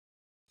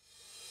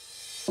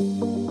How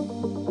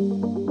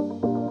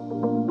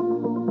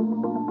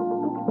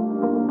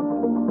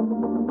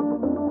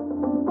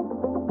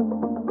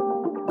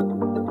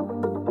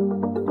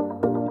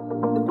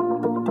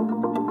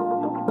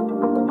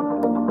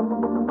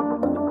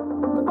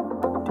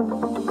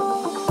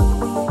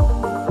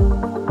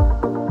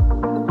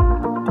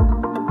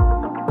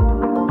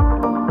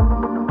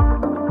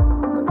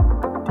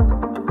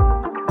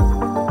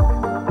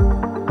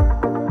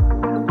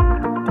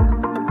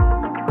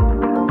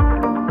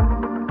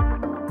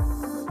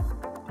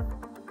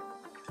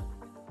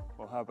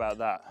about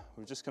that?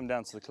 We've just come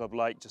down to the club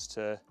lake just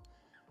to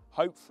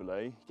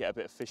hopefully get a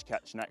bit of fish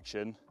catching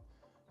action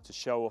to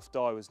show off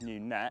Daiwa's new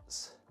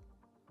nets,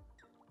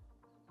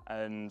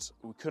 and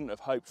we couldn't have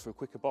hoped for a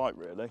quicker bite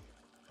really.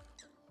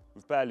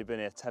 We've barely been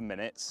here 10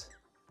 minutes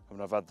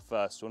and I've had the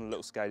first one, a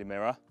little scaly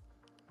mirror,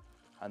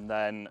 and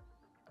then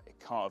it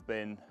can't have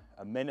been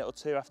a minute or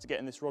two after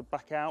getting this rod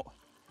back out.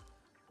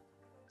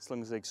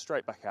 Slung a zig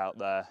straight back out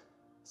there,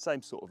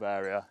 same sort of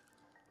area,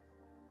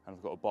 and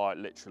I've got a bite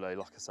literally,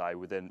 like I say,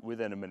 within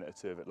a minute or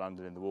two of it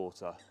landing in the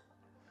water.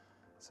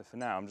 So for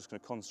now, I'm just going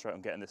to concentrate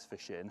on getting this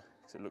fish in,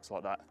 because it looks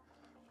like that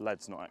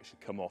lead's not actually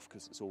come off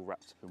because it's all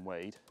wrapped up in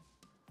weed.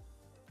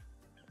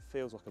 It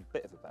feels like a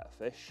bit of a better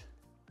fish.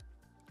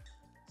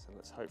 So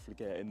let's hopefully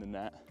get it in the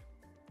net,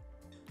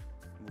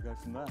 and we'll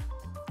go from there.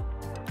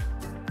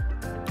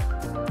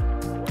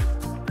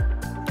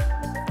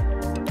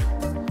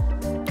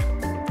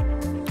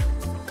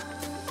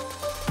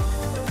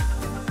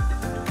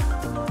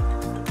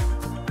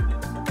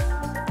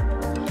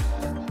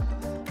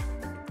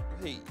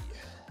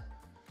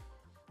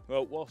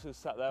 Well, whilst I was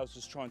sat there, I was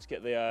just trying to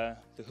get the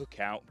hook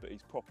out, but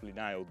he's properly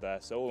nailed there.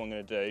 So all I'm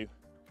going to do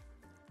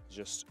is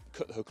just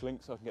cut the hook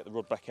link so I can get the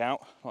rod back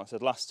out. Like I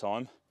said last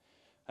time,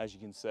 as you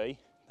can see,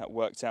 that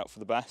worked out for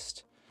the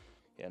best.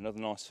 Yeah, another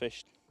nice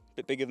fish, a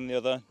bit bigger than the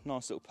other,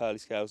 nice little pearly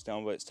scales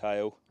down by its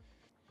tail.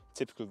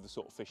 Typical of the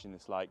sort of fish in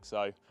this lake.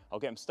 So I'll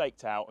get him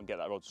staked out and get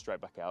that rod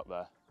straight back out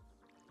there.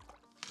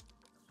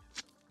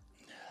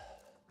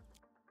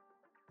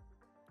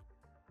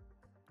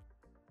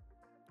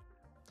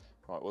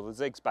 Right, well the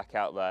zig's back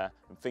out there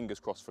and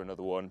fingers crossed for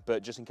another one,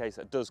 but just in case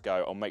that does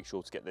go, I'll make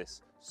sure to get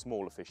this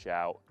smaller fish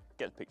out,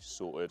 get the picture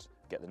sorted,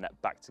 get the net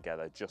back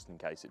together just in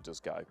case it does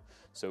go.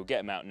 So we'll get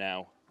him out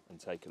now and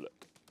take a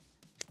look.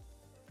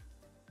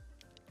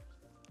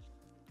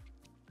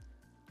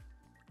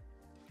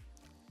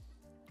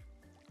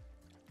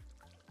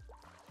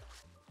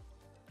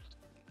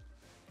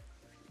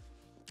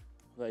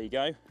 There you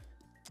go,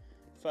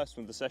 first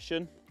one of the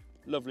session,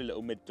 lovely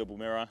little mid double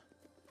mirror.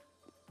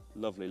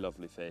 Lovely,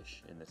 lovely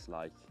fish in this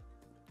lake.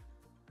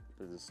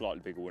 There's a slightly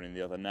bigger one in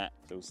the other net,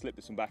 so we'll slip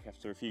this one back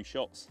after a few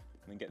shots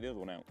and then get the other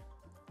one out.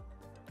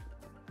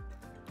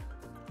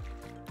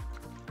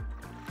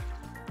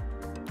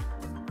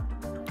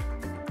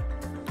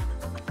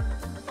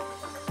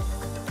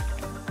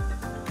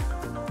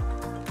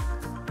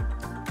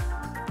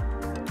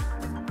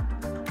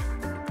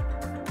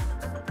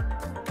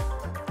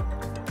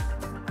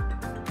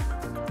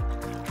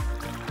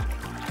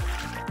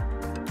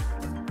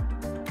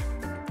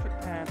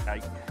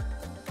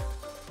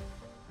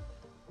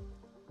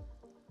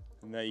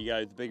 And there you go,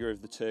 the bigger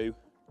of the two.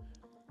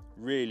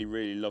 Really,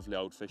 really lovely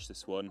old fish,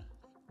 this one.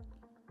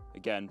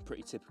 Again,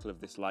 pretty typical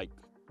of this lake.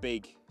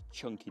 Big,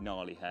 chunky,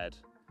 gnarly head.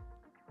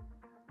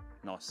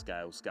 Nice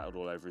scales scattered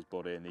all over his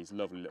body and these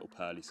lovely little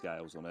pearly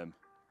scales on him.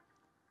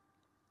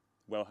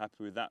 Well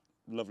happy with that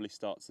lovely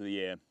start to the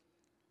year.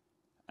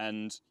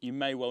 And you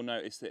may well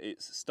notice that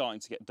it's starting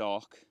to get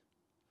dark,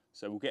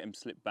 so we'll get him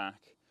slipped back,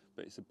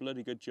 but it's a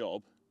bloody good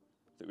job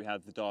that we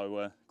had the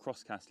Daiwa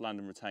cross-cast land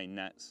and retain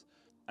nets,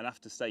 and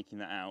after staking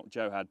that out,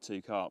 Joe had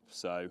 2 carp,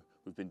 so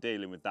we've been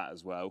dealing with that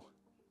as well.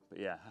 But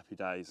yeah, happy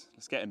days.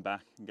 Let's get him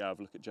back and go have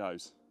a look at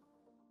Joe's.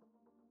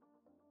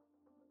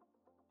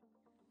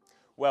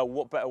 Well,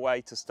 what better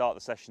way to start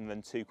the session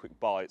than 2 quick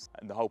bites?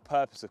 And the whole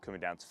purpose of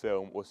coming down to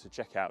film was to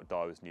check out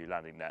Daiwa's new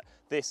landing net.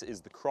 This is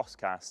the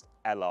Crosscast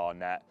LR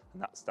net,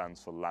 and that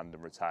stands for land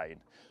and retain.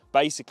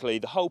 Basically,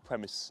 the whole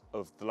premise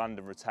of the land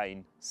and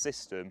retain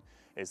system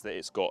is that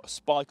it's got a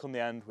spike on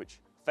the end, which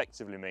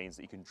effectively means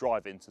that you can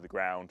drive it into the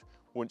ground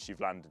once you've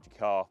landed your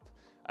carp,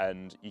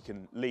 and you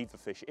can leave the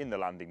fish in the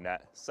landing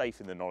net,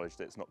 safe in the knowledge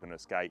that it's not going to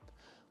escape,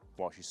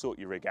 whilst you sort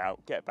your rig out,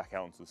 get it back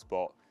out onto the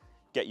spot,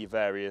 get your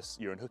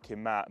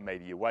unhooking mat,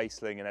 maybe your weigh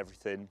sling and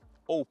everything,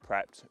 all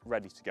prepped,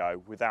 ready to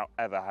go, without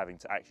ever having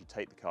to actually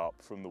take the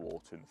carp from the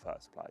water in the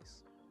first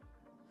place.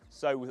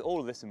 So with all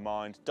of this in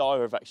mind,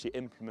 Daiwa have actually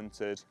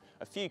implemented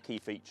a few key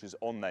features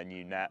on their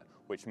new net,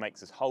 which makes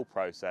this whole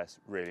process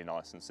really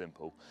nice and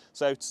simple.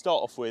 So to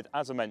start off with,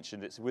 as I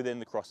mentioned, it's within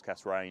the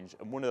crosscast range,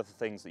 and one of the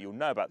things that you'll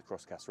know about the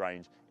crosscast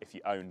range, if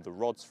you own the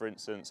rods for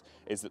instance,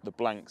 is that the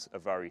blanks are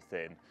very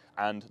thin.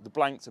 And the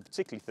blanks are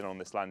particularly thin on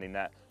this landing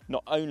net,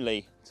 not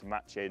only to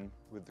match in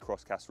with the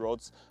crosscast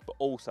rods, but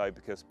also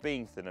because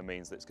being thinner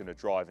means that it's going to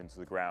drive into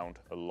the ground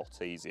a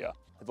lot easier.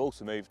 They've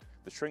also moved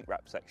the shrink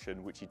wrap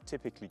section, which you'd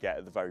typically get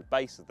at the very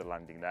base of the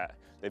landing net.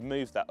 They've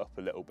moved that up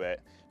a little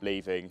bit,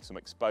 leaving some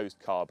exposed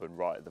carbon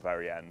right at the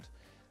very end.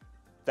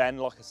 Then,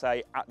 like I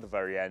say, at the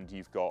very end,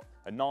 you've got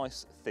a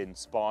nice thin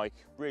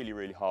spike, really,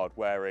 really hard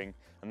wearing,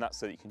 and that's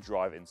so that you can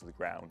drive it into the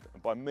ground.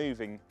 And by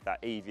moving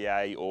that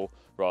EVA, or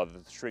rather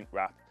the shrink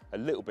wrap, a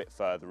little bit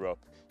further up,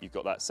 you've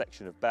got that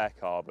section of bare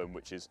carbon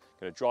which is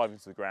going to drive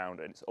into the ground,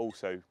 and it's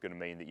also going to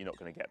mean that you're not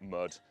going to get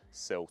mud,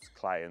 silt,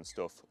 clay and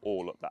stuff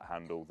all up that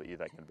handle that you're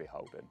then going to be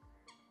holding.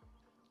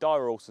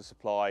 Daiwa also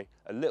supply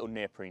a little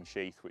neoprene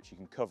sheath which you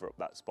can cover up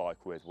that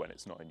spike with when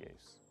it's not in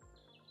use.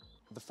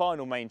 The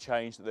final main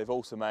change that they've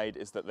also made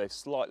is that they've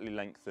slightly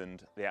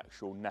lengthened the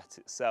actual net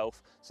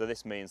itself. So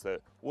this means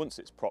that once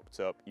it's propped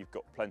up, you've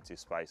got plenty of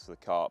space for the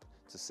carp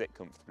to sit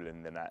comfortably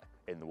in the net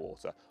in the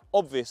water.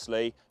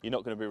 Obviously, you're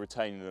not going to be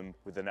retaining them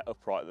with the net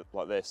upright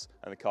like this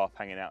and the carp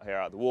hanging out here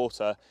out of the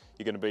water.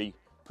 You're going to be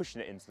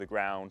pushing it into the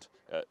ground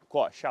at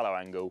quite a shallow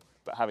angle,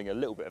 but having a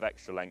little bit of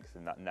extra length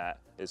in that net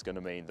is going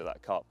to mean that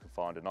that carp can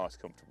find a nice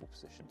comfortable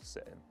position to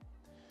sit in.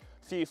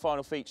 A few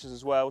final features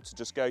as well to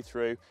just go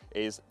through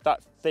is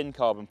that thin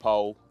carbon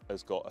pole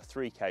has got a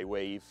 3K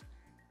weave,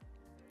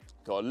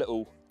 got a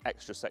little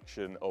extra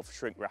section of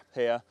shrink wrap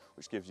here,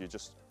 which gives you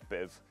just a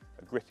bit of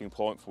a gripping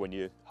point for when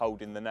you're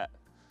holding the net.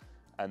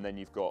 And then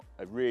you've got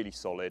a really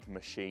solid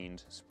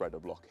machined spreader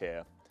block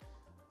here.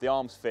 The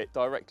arms fit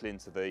directly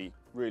into the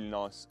really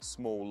nice,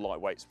 small,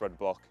 lightweight spreader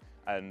block,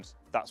 and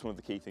that's one of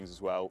the key things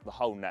as well. The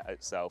whole net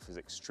itself is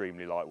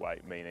extremely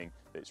lightweight, meaning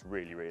that it's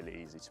really,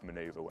 really easy to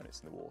maneuver when it's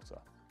in the water.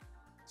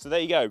 So there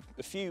you go,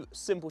 a few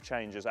simple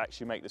changes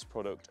actually make this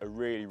product a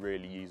really,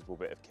 really usable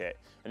bit of kit.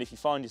 And if you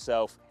find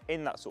yourself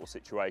in that sort of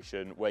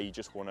situation where you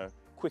just want to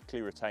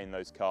quickly retain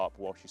those carp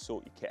whilst you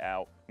sort your kit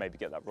out, maybe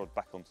get that rod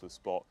back onto the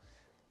spot,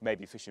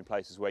 maybe fishing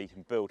places where you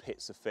can build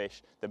hits of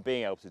fish, then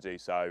being able to do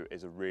so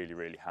is a really,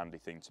 really handy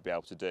thing to be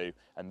able to do.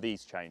 And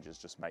these changes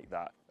just make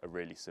that a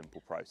really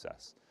simple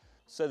process.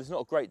 So there's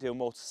not a great deal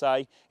more to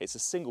say. It's a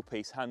single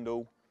piece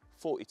handle,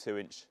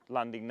 42-inch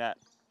landing net,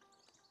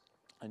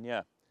 and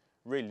yeah,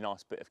 really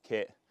nice bit of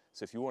kit.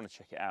 So if you want to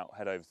check it out,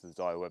 head over to the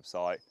Daiwa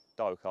website,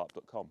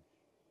 daiwacarp.com.